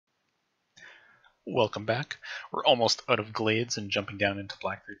Welcome back. We're almost out of glades and jumping down into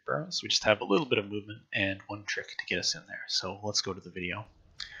Blackroot Burrows. We just have a little bit of movement and one trick to get us in there. So let's go to the video.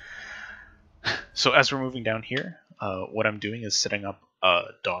 So as we're moving down here, what I'm doing is setting up a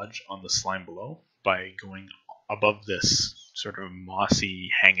dodge on the slime below by going above this sort of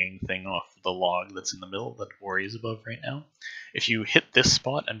mossy hanging thing off the log that's in the middle that Ori is above right now. If you hit this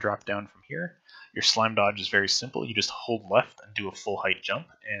spot and drop down from here, your slime dodge is very simple. You just hold left and do a full height jump,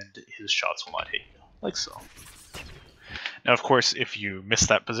 and his shots will not hit you, like so. Now, of course, if you miss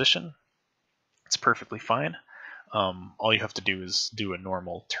that position, it's perfectly fine. All you have to do is do a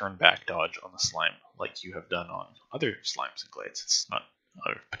normal turn back dodge on the slime, like you have done on other slimes and glades. It's not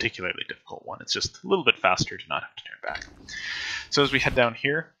a particularly difficult one. It's just a little bit faster to not have to turn back. So as we head down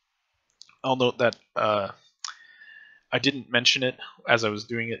here, I'll note that I didn't mention it as I was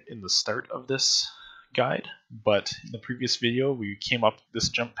doing it in the start of this guide, but in the previous video we came up this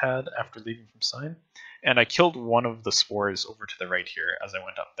jump pad after leaving from Sign, and I killed one of the spores over to the right here as I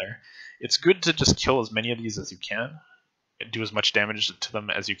went up there. It's good to just kill as many of these as you can, and do as much damage to them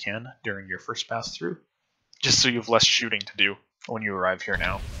as you can during your first pass through, just so you have less shooting to do when you arrive here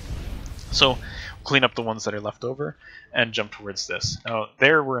now. So clean up the ones that are left over and jump towards this. Now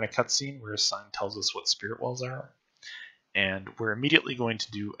there we're in a cutscene where a sign tells us what spirit wells are, and we're immediately going to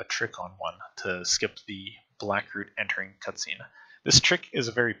do a trick on one to skip the Blackroot entering cutscene. This trick is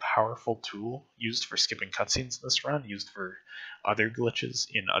a very powerful tool used for skipping cutscenes in this run, used for other glitches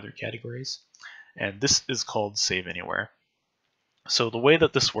in other categories, and this is called Save Anywhere. So the way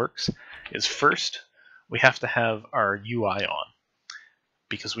that this works is, first we have to have our UI on,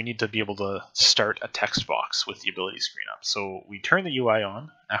 because we need to be able to start a text box with the ability screen up. So we turn the UI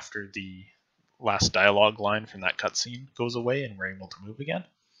on after the last dialogue line from that cutscene goes away and we're able to move again.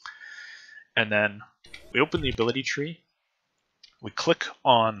 And then we open the ability tree, we click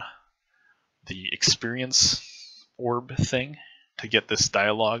on the experience orb thing to get this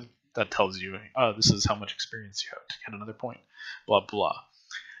dialogue that tells you, oh, this is how much experience you have to get another point, blah blah.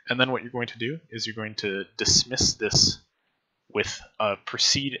 And then what you're going to do is you're going to dismiss this with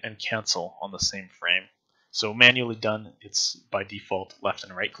proceed and cancel on the same frame. So manually done, it's by default left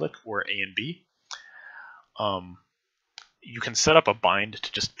and right click, or A and B. You can set up a bind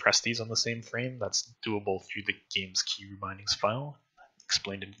to just press these on the same frame. That's doable through the game's key rebindings file,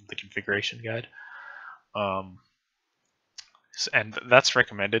 explained in the configuration guide. And that's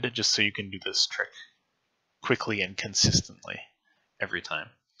recommended just so you can do this trick quickly and consistently every time.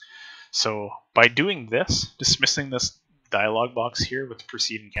 So by doing this, dismissing this dialog box here with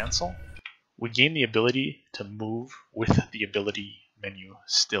proceed and cancel, we gain the ability to move with the ability menu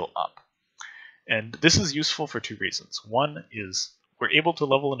still up. And this is useful for two reasons. One is we're able to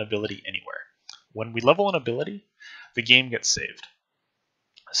level an ability anywhere. When we level an ability, the game gets saved.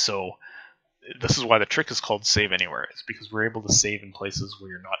 So this is why the trick is called Save Anywhere, is because we're able to save in places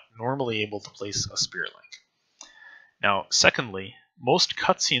where you're not normally able to place a spirit link. Now, secondly, most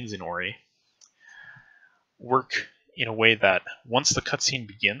cutscenes in Ori work in a way that once the cutscene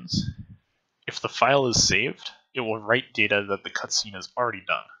begins, if the file is saved, it will write data that the cutscene is already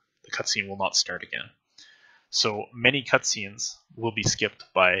done. The cutscene will not start again. So many cutscenes will be skipped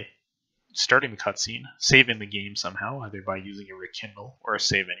by starting the cutscene, saving the game somehow, either by using a rekindle or a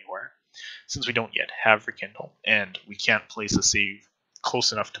save anywhere. Since we don't yet have rekindle, and we can't place a save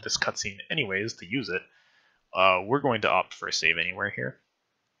close enough to this cutscene anyways to use it, we're going to opt for a save anywhere here.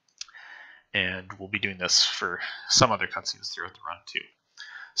 And we'll be doing this for some other cutscenes throughout the run too.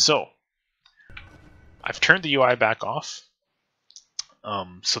 So I've turned the UI back off,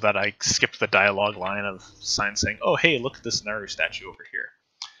 so that I skipped the dialogue line of Sign saying, oh hey, look at this Naru statue over here.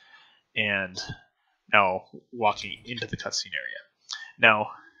 And now walking into the cutscene area.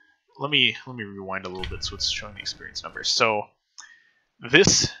 Now let me rewind a little bit so it's showing the experience numbers. So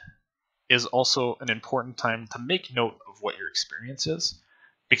this is also an important time to make note of what your experience is,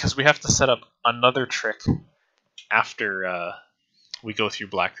 because we have to set up another trick after we go through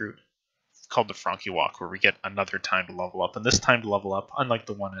Blackroot, called the Frankie Walk, where we get another time to level up. And this time to level up, unlike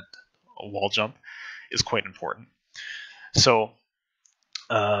the one at a wall jump, is quite important. So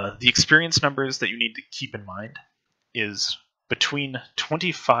the experience numbers that you need to keep in mind is between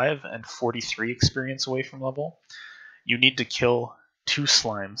 25 and 43 experience away from level. You need to kill 2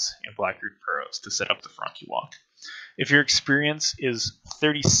 slimes in Blackroot Burrows to set up the Frankie Walk. If your experience is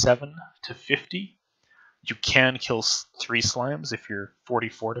 37 to 50, you can kill 3 slimes. If you're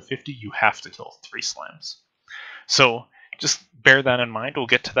 44 to 50, you have to kill 3 slimes. So just bear that in mind. We'll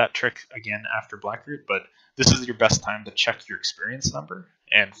get to that trick again after Blackroot, but this is your best time to check your experience number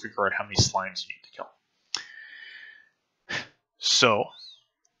and figure out how many slimes you need to kill. So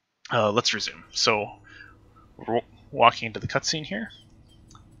Let's resume. So we're walking into the cutscene here.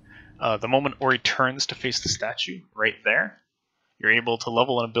 The moment Ori turns to face the statue, right there, you're able to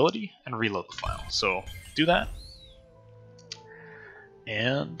level an ability and reload the file. So do that.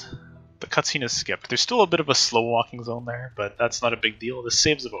 And the cutscene is skipped. There's still a bit of a slow walking zone there, but that's not a big deal. This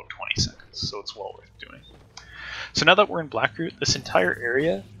saves about 20 seconds, so it's well worth doing. So now that we're in Blackroot, this entire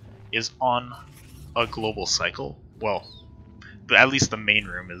area is on a global cycle. Well, at least the main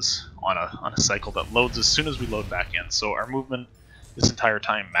room is on a cycle that loads as soon as we load back in. So our movement this entire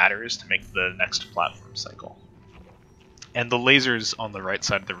time matters to make the next platform cycle. And the lasers on the right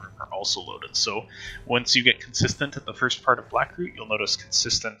side of the room are also loaded. So once you get consistent at the first part of Blackroot, you'll notice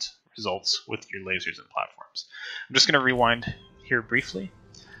consistent results with your lasers and platforms. I'm just going to rewind here briefly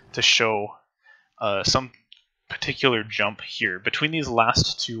to show some particular jump here. Between these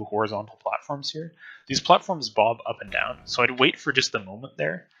last two horizontal platforms here, these platforms bob up and down. So I'd wait for just a moment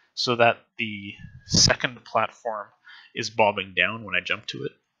there so that the second platform is bobbing down when I jump to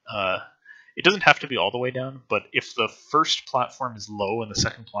it. It doesn't have to be all the way down, but if the first platform is low and the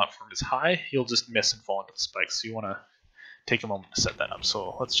second platform is high, you'll just miss and fall into the spikes. So you want to take a moment to set that up.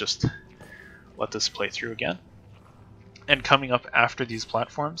 So let's just let this play through again. And coming up after these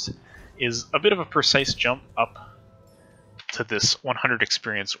platforms is a bit of a precise jump up to this 100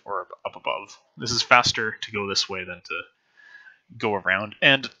 experience orb up above. This is faster to go this way than to go around,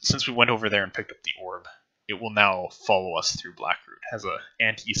 and since we went over there and picked up the orb, it will now follow us through Blackroot. It has a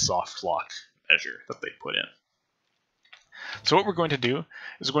anti-soft lock measure that they put in. So what we're going to do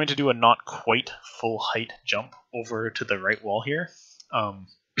is we're going to do a not quite full height jump over to the right wall here.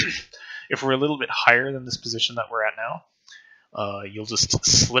 If we're a little bit higher than this position that we're at now, you'll just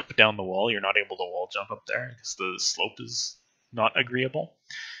slip down the wall. You're not able to wall jump up there because the slope is not agreeable.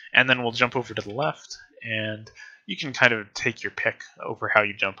 And then we'll jump over to the left, and you can kind of take your pick over how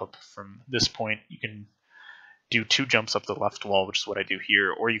you jump up from this point. You can do 2 jumps up the left wall, which is what I do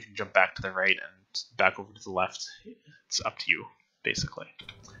here, or you can jump back to the right and back over to the left. It's up to you, basically.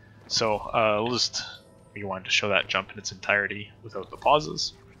 So we'll just rewind to show that jump in its entirety without the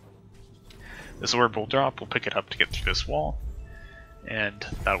pauses. This orb will drop, we'll pick it up to get through this wall, and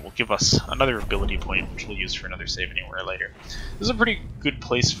that will give us another ability point, which we'll use for another save anywhere later. This is a pretty good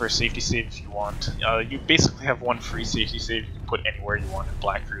place for a safety save if you want. You basically have one free safety save you can put anywhere you want in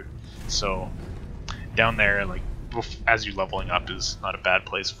Blackroot, so down there, like as you're leveling up, is not a bad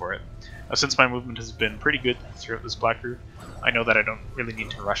place for it. Since my movement has been pretty good throughout this Blackroot, I know that I don't really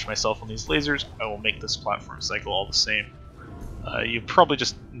need to rush myself on these lasers. I will make this platform cycle all the same. You probably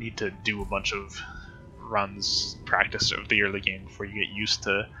just need to do a bunch of runs, practice of the early game before you get used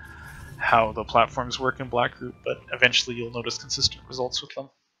to how the platforms work in Blackroot, but eventually you'll notice consistent results with them.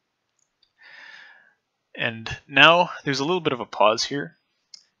 And now there's a little bit of a pause here,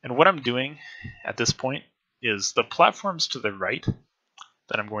 and what I'm doing at this point is the platforms to the right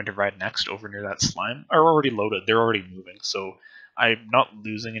that I'm going to ride next over near that slime are already loaded. They're already moving, so I'm not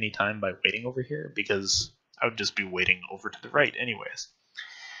losing any time by waiting over here because I would just be waiting over to the right anyways.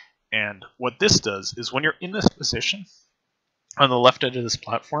 And what this does is when you're in this position on the left edge of this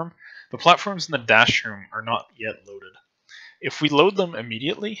platform, the platforms in the dash room are not yet loaded. If we load them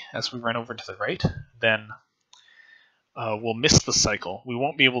immediately as we run over to the right, then we'll miss the cycle. We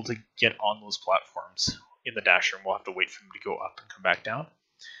won't be able to get on those platforms in the dash room. We'll have to wait for them to go up and come back down.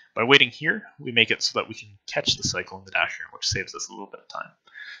 By waiting here, we make it so that we can catch the cycle in the dash room, which saves us a little bit of time.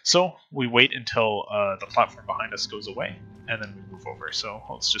 So we wait until the platform behind us goes away, and then we move over. So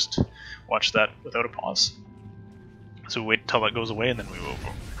let's just watch that without a pause. So we wait until that goes away, and then we move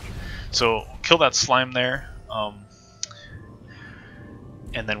over. So kill that slime there,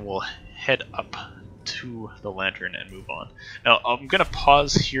 and then we'll head up to the lantern and move on. Now I'm going to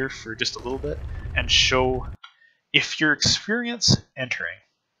pause here for just a little bit and show if your experience entering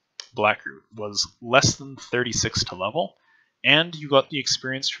Blackroot was less than 36 to level, and you got the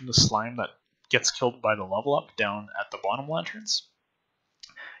experience from the slime that gets killed by the level up down at the bottom lanterns,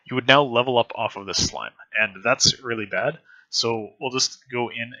 you would now level up off of this slime, and that's really bad. So we'll just go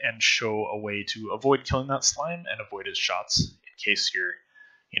in and show a way to avoid killing that slime and avoid his shots in case you're,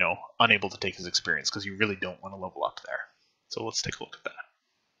 unable to take his experience, because you really don't want to level up there. So let's take a look at that.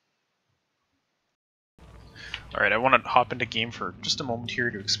 Alright, I want to hop into game for just a moment here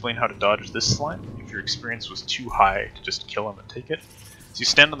to explain how to dodge this slime if your experience was too high to just kill him and take it. So you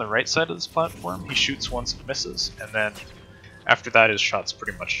stand on the right side of this platform, he shoots once and misses, and then after that his shots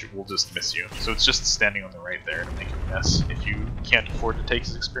pretty much will just miss you. So it's just standing on the right there to make him miss if you can't afford to take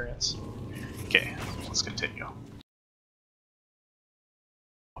his experience. Okay, let's continue.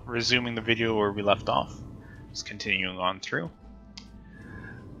 Resuming the video where we left off, just continuing on through.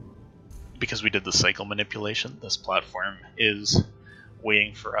 because we did the cycle manipulation, this platform is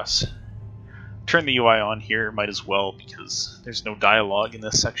waiting for us. Turn the UI on here, might as well, because there's no dialogue in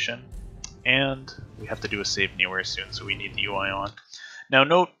this section, and we have to do a save anywhere soon, so we need the UI on. Now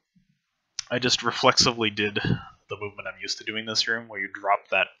note, I just reflexively did the movement I'm used to doing in this room, where you drop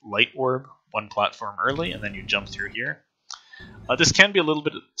that light orb one platform early, and then you jump through here. This can be a little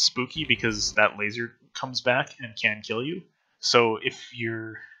bit spooky because that laser comes back and can kill you, so if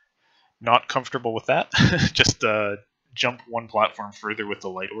you're not comfortable with that, just jump one platform further with the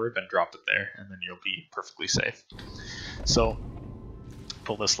light orb and drop it there, and then you'll be perfectly safe. So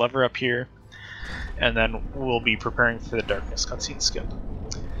pull this lever up here, and then we'll be preparing for the darkness cutscene skip.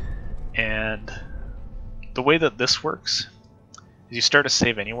 And the way that this works is you start a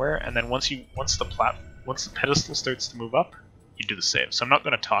save anywhere, and then once the pedestal starts to move up, you do the save. So I'm not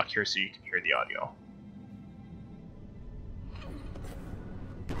going to talk here so you can hear the audio.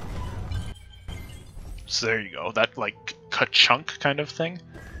 So there you go. That like ka-chunk kind of thing,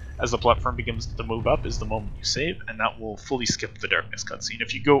 as the platform begins to move up, is the moment you save, and that will fully skip the darkness cutscene.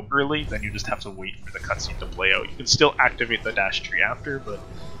 If you go early, then you just have to wait for the cutscene to play out. You can still activate the dash tree after, but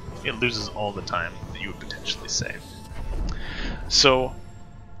it loses all the time that you would potentially save. So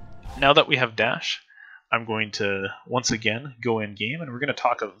now that we have dash, I'm going to once again go in game, and we're going to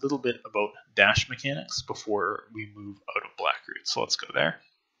talk a little bit about dash mechanics before we move out of Blackroot. So let's go there.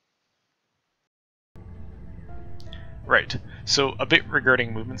 Right, so a bit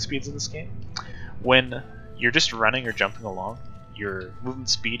regarding movement speeds in this game. When you're just running or jumping along, your movement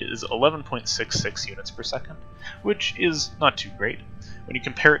speed is 11.66 units per second, which is not too great. When you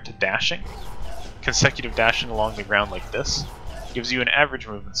compare it to dashing, consecutive dashing along the ground like this gives you an average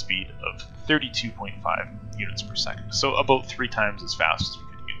movement speed of 32.5 units per second, so about 3 times as fast as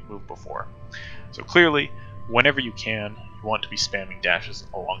you could move before. So clearly, whenever you can, you want to be spamming dashes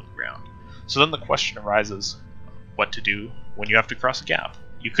along the ground. So then the question arises, what to do when you have to cross a gap.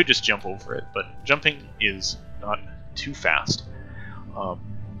 You could just jump over it, but jumping is not too fast.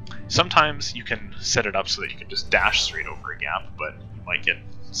 Sometimes you can set it up so that you can just dash straight over a gap, but you might get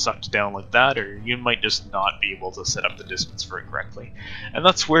sucked down like that, or you might just not be able to set up the distance for it correctly. And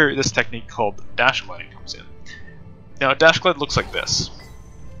that's where this technique called dash gliding comes in. Now a dash glide looks like this,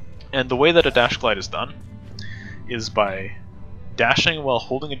 and the way that a dash glide is done is by dashing while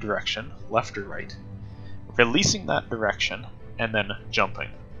holding a direction, left or right, releasing that direction, and then jumping,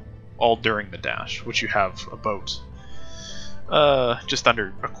 all during the dash, which you have about just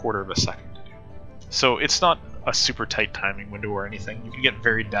under a quarter of a second to do. So it's not a super tight timing window or anything. You can get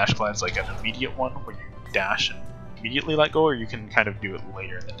varied dash glides, like an immediate one where you dash and immediately let go, or you can kind of do it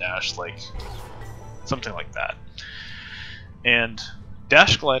later in the dash, like something like that. And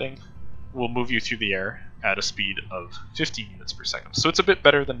dash gliding will move you through the air at a speed of 15 units per second. So it's a bit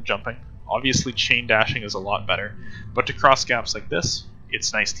better than jumping. Obviously chain dashing is a lot better, but to cross gaps like this,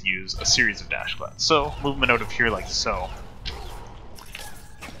 it's nice to use a series of dash glides. So movement out of here like so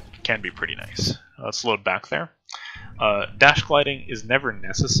can be pretty nice. Let's load back there. Dash gliding is never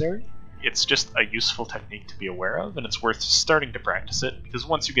necessary. It's just a useful technique to be aware of, and it's worth starting to practice it, because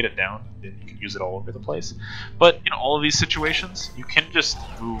once you get it down, then you can use it all over the place. But in all of these situations, you can just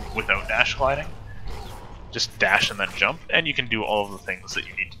move without dash gliding. Just dash and then jump, and you can do all of the things that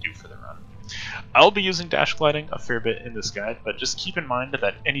you need to do for the run. I'll be using dash gliding a fair bit in this guide, but just keep in mind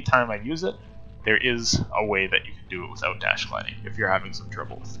that anytime I use it, there is a way that you can do it without dash gliding if you're having some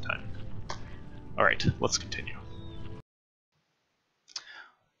trouble with the timing. Alright, let's continue.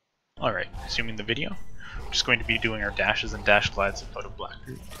 Alright, resuming the video, we're just going to be doing our dashes and dash glides out of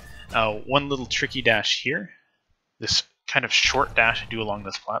Blackroot. One little tricky dash here, this kind of short dash I do along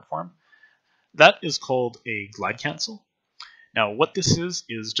this platform, that is called a glide cancel. Now what this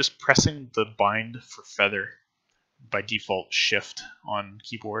is just pressing the bind for feather by default shift on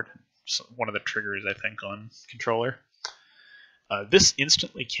keyboard, so one of the triggers I think on controller. This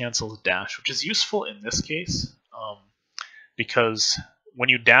instantly cancels dash, which is useful in this case because when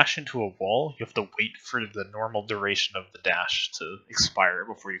you dash into a wall, you have to wait for the normal duration of the dash to expire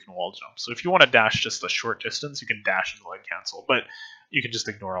before you can wall jump. So if you want to dash just a short distance, you can dash and glide cancel, but you can just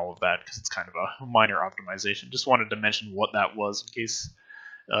ignore all of that because it's kind of a minor optimization. Just wanted to mention what that was in case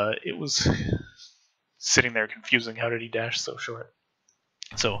it was sitting there confusing. How did he dash so short?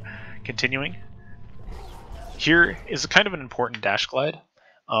 So continuing, here is kind of an important dash glide.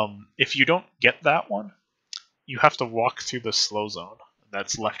 If you don't get that one, you have to walk through the slow zone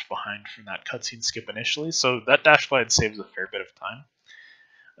that's left behind from that cutscene skip initially, so that dash glide saves a fair bit of time,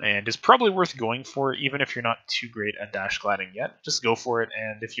 and is probably worth going for even if you're not too great at dash gliding yet. Just go for it,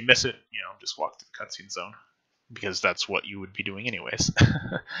 and if you miss it, just walk through the cutscene zone, because that's what you would be doing anyways.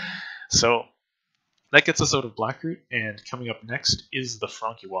 So that gets us out of Blackroot, and coming up next is the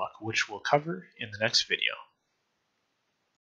Frankie Walk, which we'll cover in the next video.